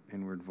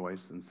inward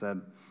voice, and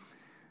said,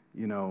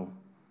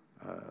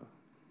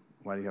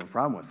 why do you have a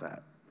problem with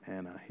that?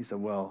 And he said,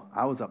 well,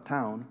 I was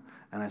uptown,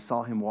 and I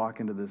saw him walk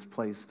into this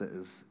place that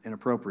is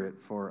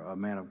inappropriate for a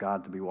man of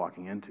God to be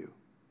walking into.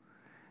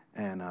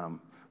 And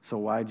so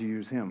why'd you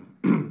use him?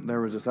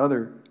 There was this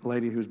other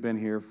lady who's been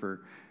here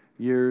for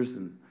years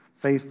and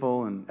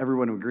faithful, and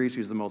everyone agrees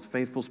she's the most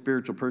faithful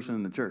spiritual person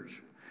in the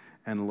church.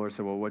 And the Lord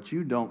said, well, what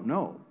you don't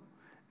know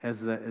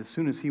is that as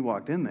soon as he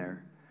walked in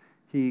there,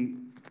 he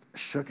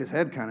shook his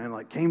head kind of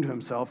like came to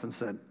himself and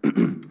said,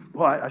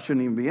 well, I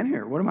shouldn't even be in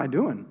here. What am I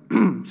doing?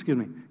 Excuse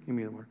me. Give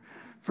me the word.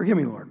 Forgive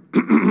me, Lord.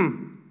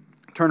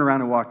 Turned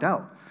around and walked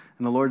out.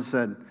 And the Lord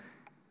said,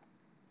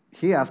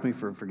 he asked me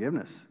for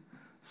forgiveness.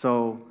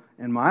 So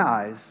in my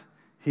eyes,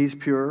 he's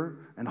pure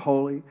and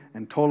holy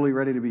and totally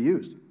ready to be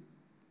used.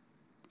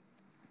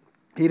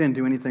 He didn't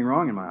do anything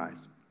wrong in my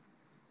eyes.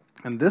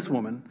 And this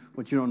woman,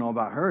 what you don't know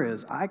about her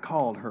is I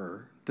called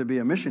her to be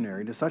a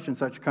missionary to such and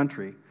such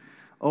country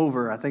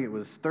over, I think it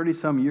was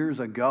 30-some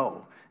years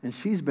ago. And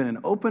she's been in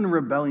open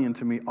rebellion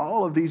to me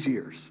all of these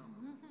years.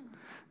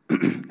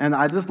 And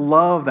I just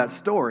love that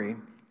story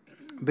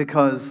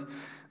because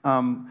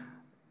man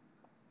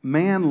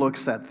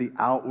looks at the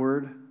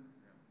outward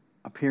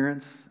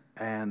appearance,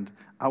 and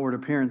outward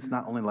appearance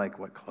not only like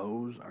what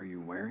clothes are you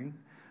wearing,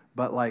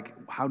 but like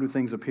how do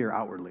things appear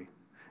outwardly.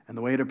 And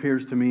the way it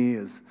appears to me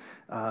is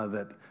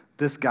that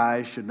this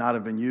guy should not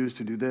have been used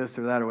to do this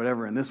or that or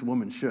whatever, and this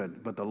woman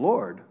should. But the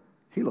Lord,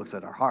 he looks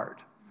at our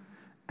heart.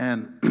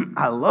 And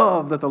I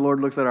love that the Lord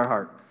looks at our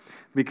heart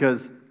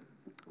because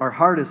our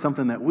heart is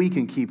something that we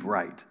can keep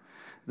right.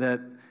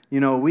 That,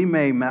 we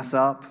may mess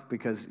up,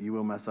 because you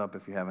will mess up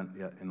if you haven't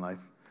yet in life.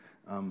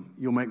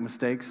 You'll make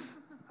mistakes.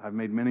 I've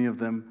made many of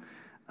them.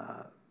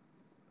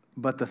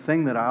 But the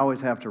thing that I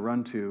always have to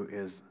run to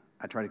is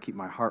I try to keep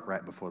my heart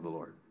right before the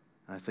Lord.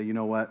 And I say, you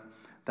know what?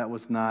 That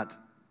was not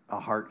a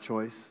heart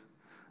choice.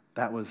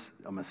 That was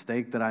a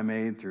mistake that I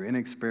made through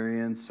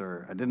inexperience,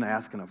 or I didn't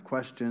ask enough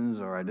questions,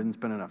 or I didn't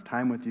spend enough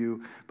time with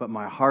you. But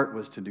my heart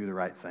was to do the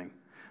right thing.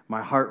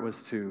 My heart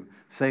was to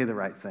say the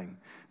right thing.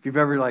 If you've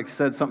ever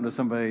said something to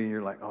somebody and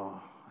you're like,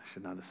 oh, I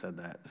should not have said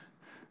that,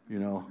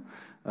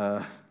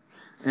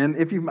 And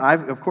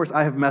of course,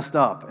 I have messed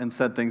up and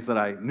said things that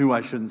I knew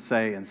I shouldn't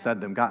say and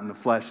said them, got in the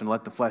flesh and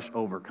let the flesh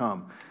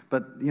overcome.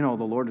 But, the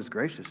Lord is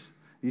gracious.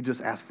 You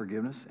just ask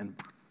forgiveness and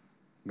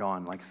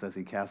gone. Like it says,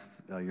 he casts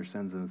your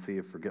sins in the sea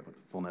of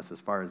forgetfulness as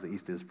far as the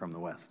east is from the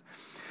west.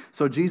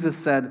 So Jesus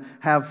said,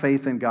 have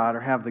faith in God, or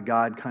have the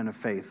God kind of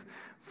faith.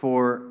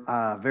 For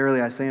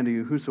verily I say unto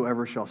you,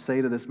 whosoever shall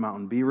say to this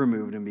mountain, be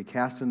removed and be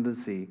cast into the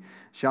sea,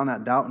 shall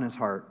not doubt in his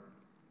heart,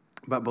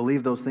 but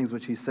believe those things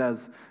which he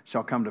says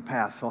shall come to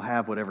pass. He'll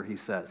have whatever he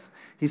says.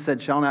 He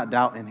said, shall not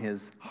doubt in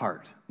his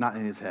heart, not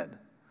in his head.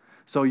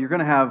 So you're going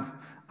to have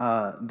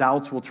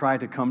doubts will try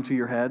to come to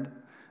your head,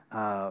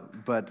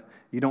 but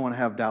you don't want to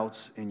have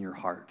doubts in your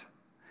heart.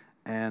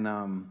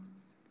 And,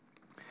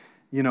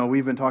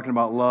 we've been talking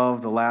about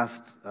love the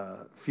last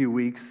few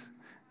weeks,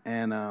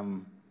 and,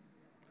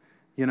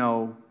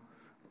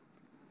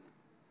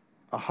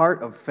 a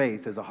heart of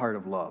faith is a heart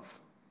of love.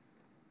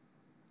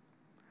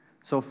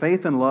 So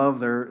faith and love,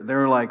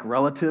 they're like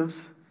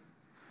relatives,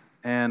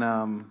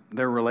 and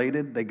they're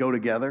related. They go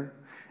together.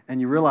 And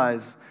you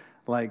realize,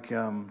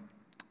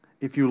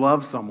 if you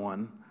love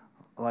someone,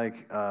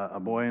 like a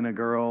boy and a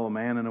girl, a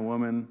man and a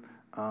woman,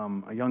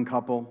 a young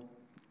couple,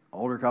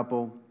 older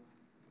couple,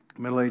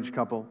 middle-aged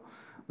couple,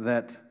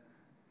 that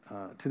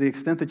to the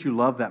extent that you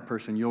love that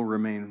person, you'll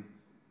remain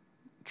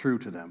true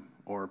to them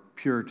or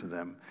pure to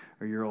them,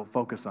 or you'll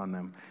focus on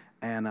them.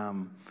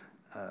 And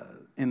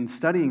in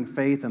studying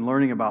faith and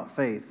learning about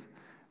faith,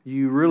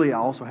 you really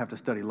also have to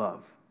study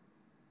love.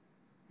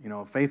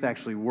 Faith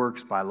actually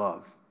works by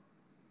love.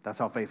 That's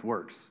how faith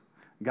works.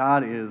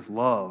 God is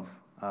love.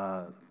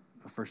 1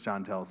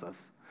 John tells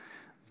us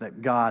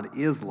that God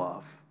is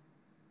love.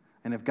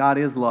 And if God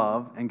is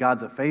love and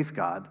God's a faith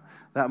God,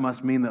 that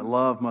must mean that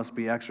love must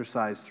be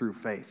exercised through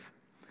faith.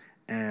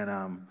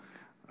 And,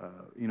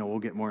 we'll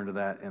get more into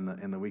that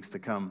in the weeks to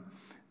come.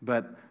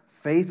 But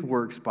faith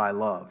works by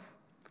love.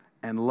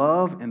 And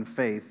love and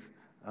faith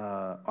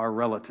are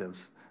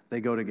relatives.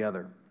 They go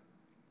together.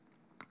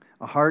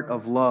 A heart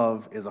of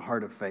love is a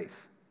heart of faith.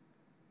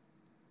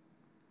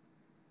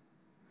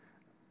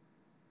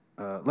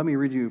 Let me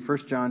read you 1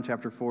 John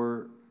chapter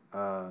 4,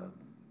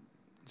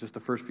 just the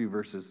first few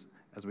verses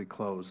as we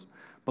close.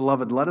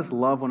 Beloved, let us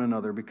love one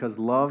another, because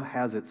love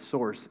has its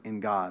source in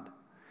God.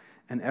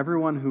 And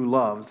everyone who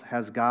loves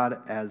has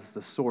God as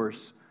the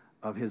source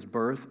of his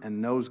birth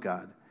and knows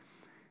God.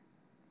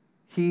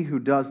 He who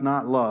does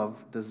not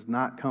love does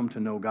not come to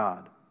know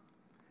God.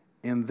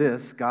 In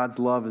this, God's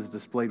love is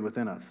displayed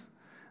within us,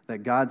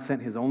 that God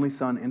sent his only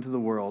Son into the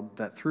world,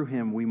 that through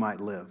him we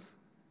might live.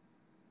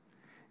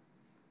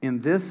 In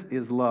this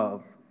is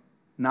love,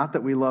 not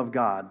that we love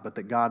God, but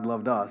that God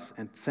loved us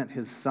and sent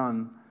his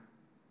Son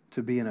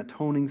to be an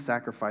atoning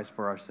sacrifice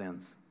for our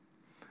sins.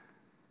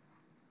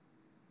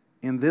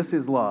 In this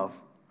is love,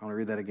 I want to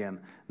read that again,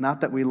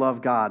 not that we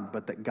love God,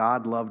 but that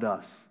God loved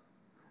us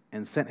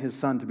and sent his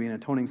Son to be an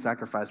atoning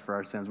sacrifice for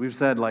our sins. We've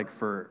said,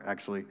 for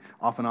actually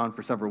off and on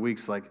for several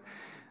weeks,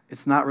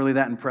 it's not really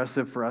that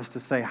impressive for us to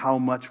say how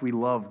much we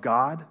love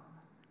God,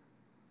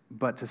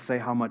 but to say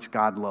how much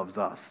God loves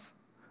us.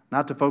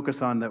 Not to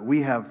focus on that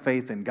we have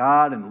faith in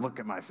God, and look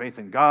at my faith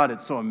in God,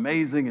 it's so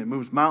amazing, it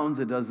moves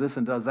mountains, it does this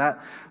and does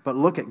that, but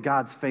look at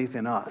God's faith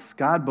in us.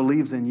 God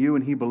believes in you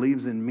and he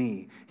believes in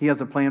me. He has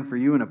a plan for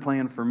you and a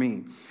plan for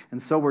me. And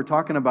so we're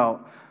talking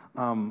about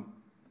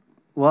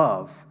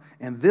love,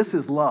 and this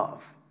is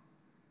love.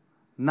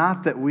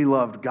 Not that we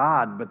loved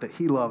God, but that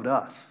he loved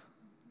us.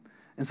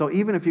 And so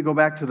even if you go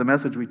back to the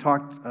message we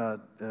talked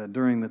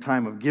during the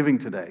time of giving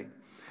today,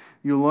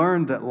 you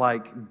learn that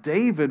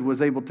David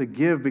was able to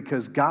give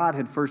because God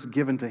had first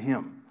given to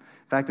him.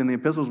 In fact, in the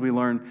epistles we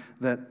learn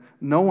that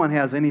no one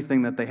has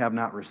anything that they have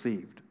not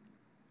received.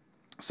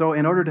 So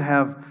in order to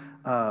have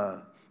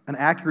an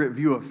accurate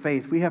view of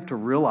faith, we have to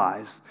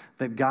realize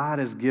that God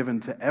has given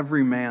to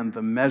every man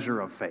the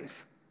measure of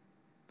faith.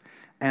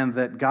 And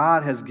that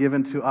God has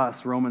given to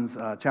us, Romans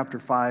chapter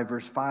 5,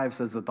 verse 5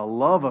 says that the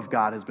love of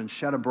God has been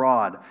shed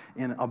abroad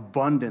in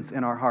abundance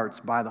in our hearts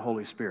by the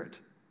Holy Spirit.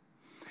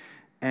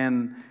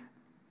 And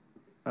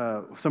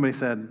somebody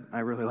said, I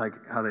really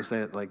like how they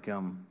say it,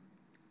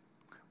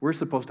 we're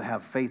supposed to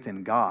have faith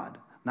in God,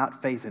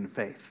 not faith in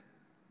faith.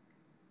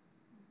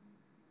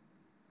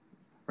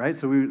 Right?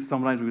 So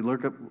sometimes we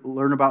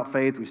learn about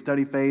faith, we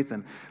study faith,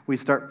 and we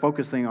start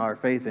focusing our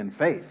faith in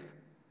faith.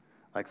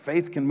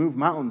 Faith can move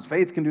mountains,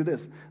 faith can do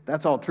this.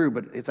 That's all true,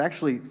 but it's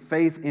actually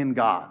faith in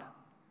God.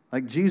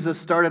 Jesus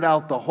started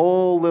out the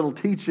whole little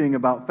teaching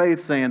about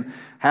faith saying,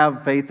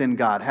 have faith in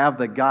God, have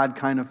the God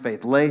kind of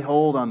faith, lay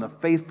hold on the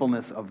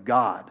faithfulness of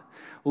God.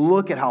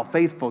 Look at how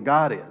faithful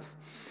God is.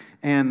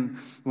 And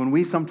when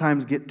we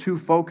sometimes get too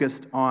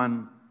focused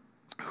on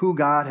who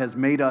God has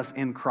made us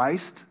in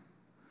Christ,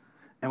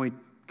 and we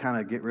kind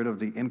of get rid of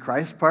the in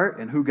Christ part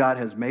and who God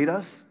has made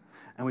us,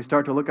 and we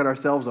start to look at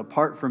ourselves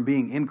apart from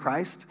being in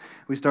Christ,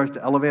 we start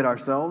to elevate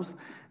ourselves,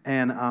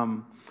 and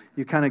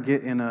you kind of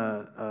get in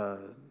a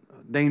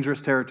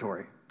dangerous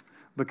territory,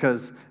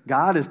 because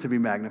God is to be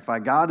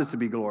magnified, God is to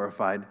be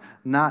glorified,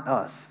 not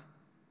us.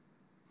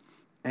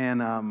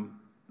 And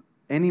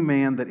any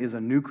man that is a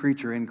new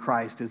creature in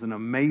Christ is an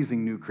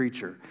amazing new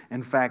creature.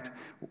 In fact,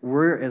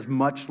 we're as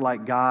much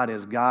like God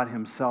as God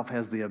himself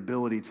has the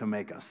ability to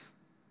make us.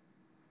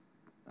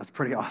 That's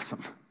pretty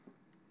awesome.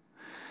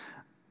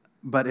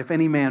 But if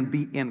any man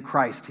be in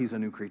Christ, he's a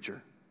new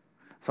creature.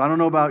 So I don't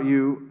know about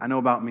you, I know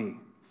about me.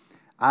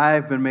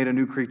 I've been made a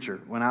new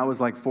creature when I was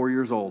like 4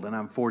 years old, and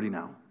I'm 40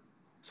 now.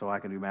 So I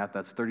can do math,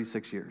 that's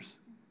 36 years.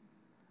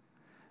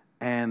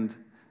 And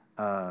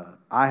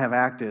I have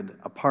acted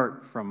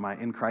apart from my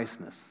in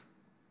Christness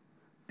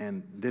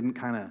and didn't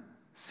kind of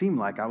seem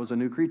like I was a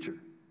new creature,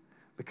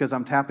 because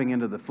I'm tapping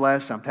into the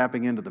flesh, I'm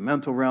tapping into the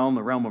mental realm,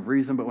 the realm of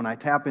reason. But when I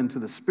tap into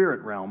the spirit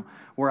realm,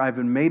 where I've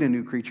been made a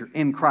new creature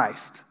in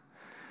Christ,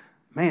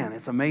 man,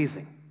 it's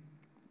amazing.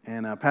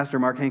 And Pastor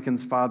Mark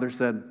Hankins' father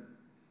said,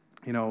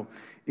 you know,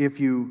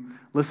 if you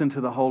listen to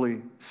the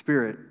Holy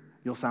Spirit,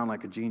 you'll sound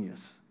like a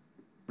genius.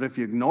 But if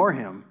you ignore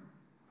him,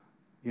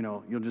 you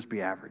know, you'll just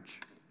be average.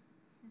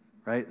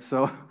 Right?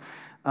 So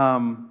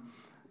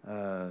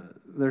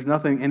there's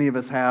nothing any of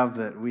us have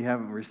that we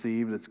haven't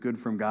received that's good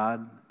from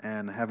God.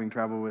 And having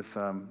traveled with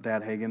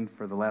Dad Hagen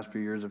for the last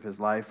few years of his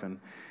life, and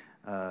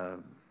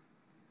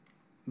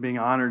being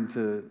honored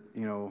to,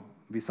 you know,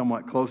 be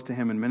somewhat close to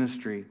him in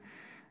ministry,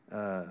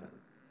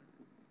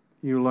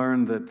 you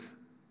learn that,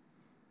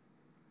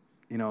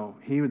 you know,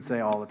 he would say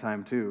all the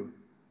time too,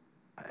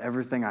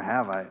 everything I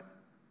have,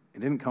 it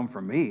didn't come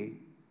from me.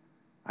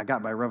 I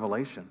got by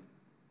revelation.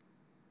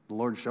 The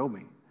Lord showed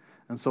me.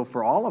 And so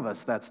for all of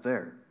us, that's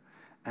there.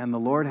 And the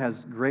Lord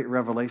has great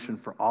revelation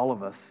for all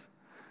of us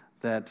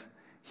that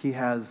he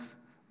has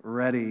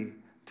ready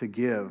to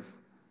give.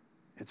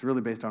 It's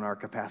really based on our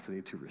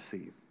capacity to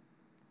receive.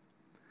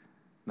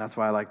 And that's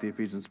why I like the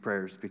Ephesians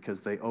prayers, because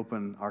they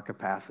open our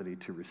capacity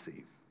to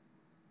receive,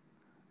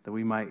 that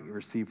we might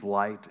receive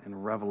light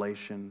and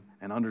revelation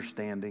and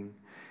understanding,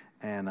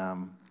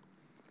 and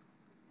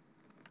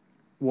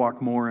walk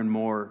more and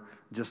more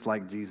just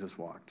like Jesus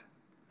walked,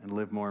 and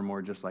live more and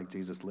more just like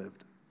Jesus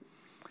lived.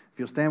 If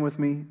you'll stand with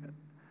me,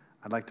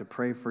 I'd like to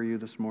pray for you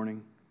this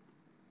morning.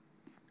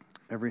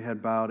 Every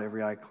head bowed,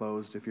 every eye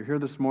closed. If you're here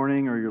this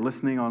morning or you're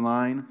listening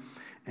online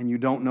and you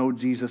don't know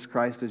Jesus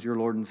Christ as your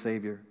Lord and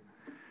Savior,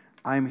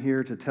 I'm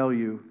here to tell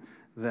you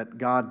that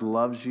God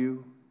loves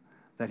you,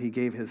 that he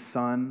gave his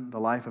son, the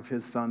life of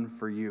his son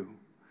for you,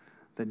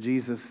 that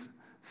Jesus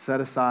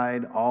set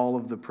aside all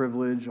of the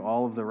privilege,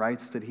 all of the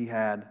rights that he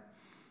had,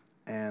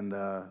 and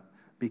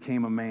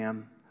became a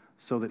man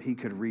so that he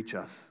could reach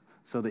us,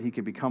 so that he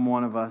could become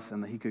one of us,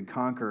 and that he could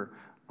conquer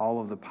all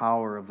of the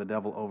power of the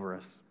devil over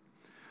us.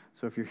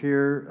 So if you're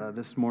here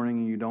this morning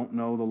and you don't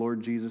know the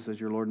Lord Jesus as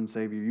your Lord and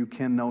Savior, you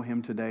can know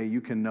him today.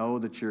 You can know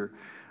that you're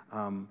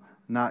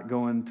not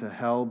going to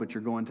hell, but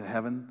you're going to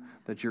heaven,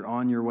 that you're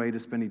on your way to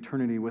spend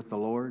eternity with the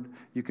Lord.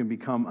 You can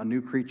become a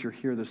new creature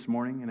here this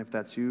morning. And if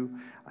that's you,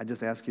 I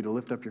just ask you to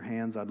lift up your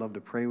hands. I'd love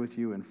to pray with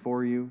you and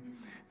for you.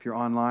 If you're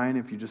online,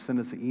 if you just send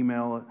us an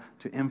email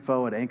to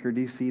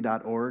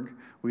info@AnchorDC.org,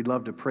 we'd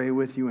love to pray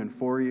with you and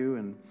for you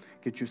and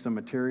get you some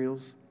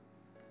materials.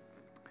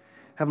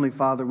 Heavenly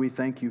Father, we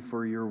thank you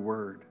for your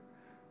word.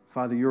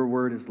 Father, your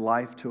word is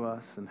life to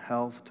us and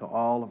health to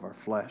all of our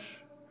flesh.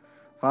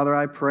 Father,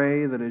 I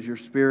pray that as your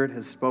Spirit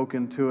has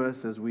spoken to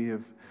us, as we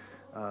have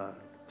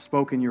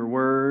spoken your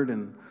word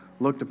and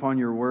looked upon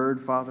your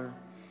word, Father,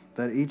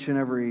 that each and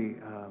every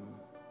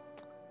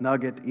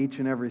nugget, each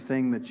and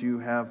everything that you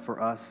have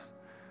for us,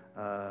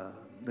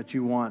 that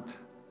you want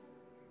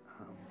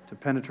to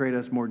penetrate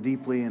us more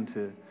deeply and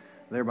to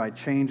thereby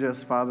change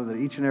us, Father, that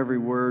each and every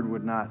word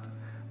would not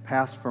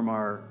pass from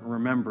our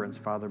remembrance,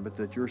 Father, but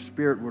that your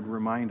Spirit would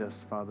remind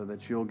us, Father,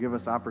 that you'll give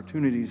us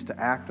opportunities to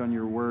act on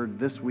your word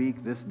this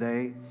week, this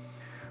day,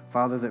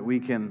 Father, that we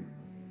can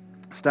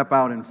step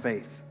out in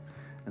faith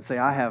and say,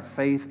 I have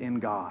faith in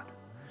God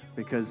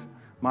because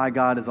my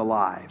God is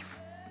alive.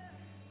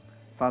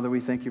 Father, we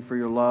thank you for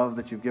your love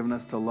that you've given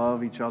us to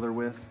love each other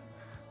with.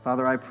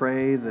 Father, I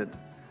pray that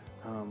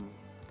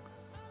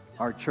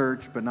our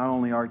church, but not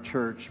only our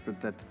church,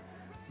 but that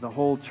the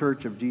whole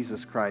church of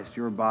Jesus Christ,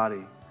 your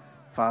body,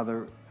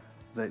 Father,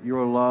 that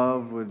your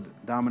love would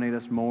dominate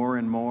us more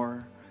and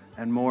more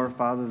and more,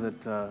 Father,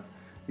 that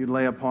you'd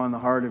lay upon the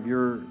heart of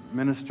your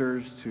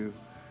ministers to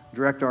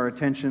direct our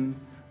attention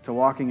to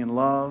walking in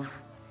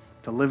love,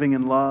 to living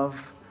in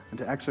love, and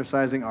to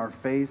exercising our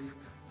faith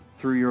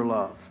through your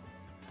love.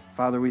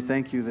 Father, we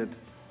thank you that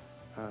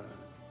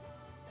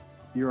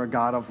you're a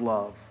God of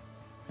love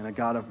and a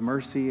God of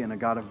mercy and a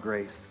God of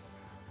grace.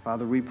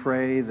 Father, we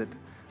pray that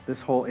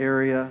this whole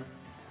area,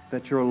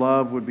 that your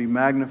love would be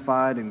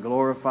magnified and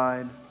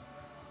glorified.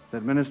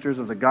 that ministers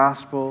of the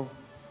gospel,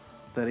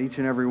 that each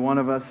and every one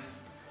of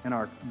us in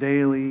our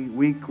daily,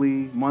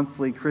 weekly,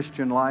 monthly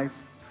Christian life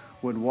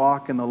would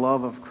walk in the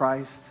love of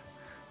Christ,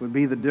 would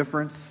be the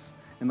difference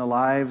in the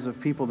lives of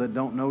people that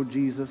don't know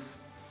Jesus.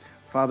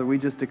 Father, we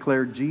just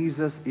declare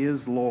Jesus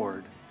is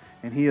Lord,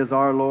 and He is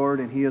our Lord,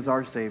 and He is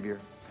our Savior.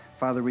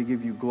 Father, we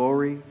give you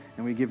glory,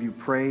 and we give you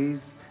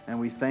praise, and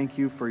we thank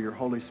you for your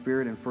Holy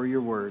Spirit and for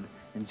your word.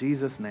 In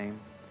Jesus' name,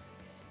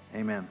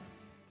 amen.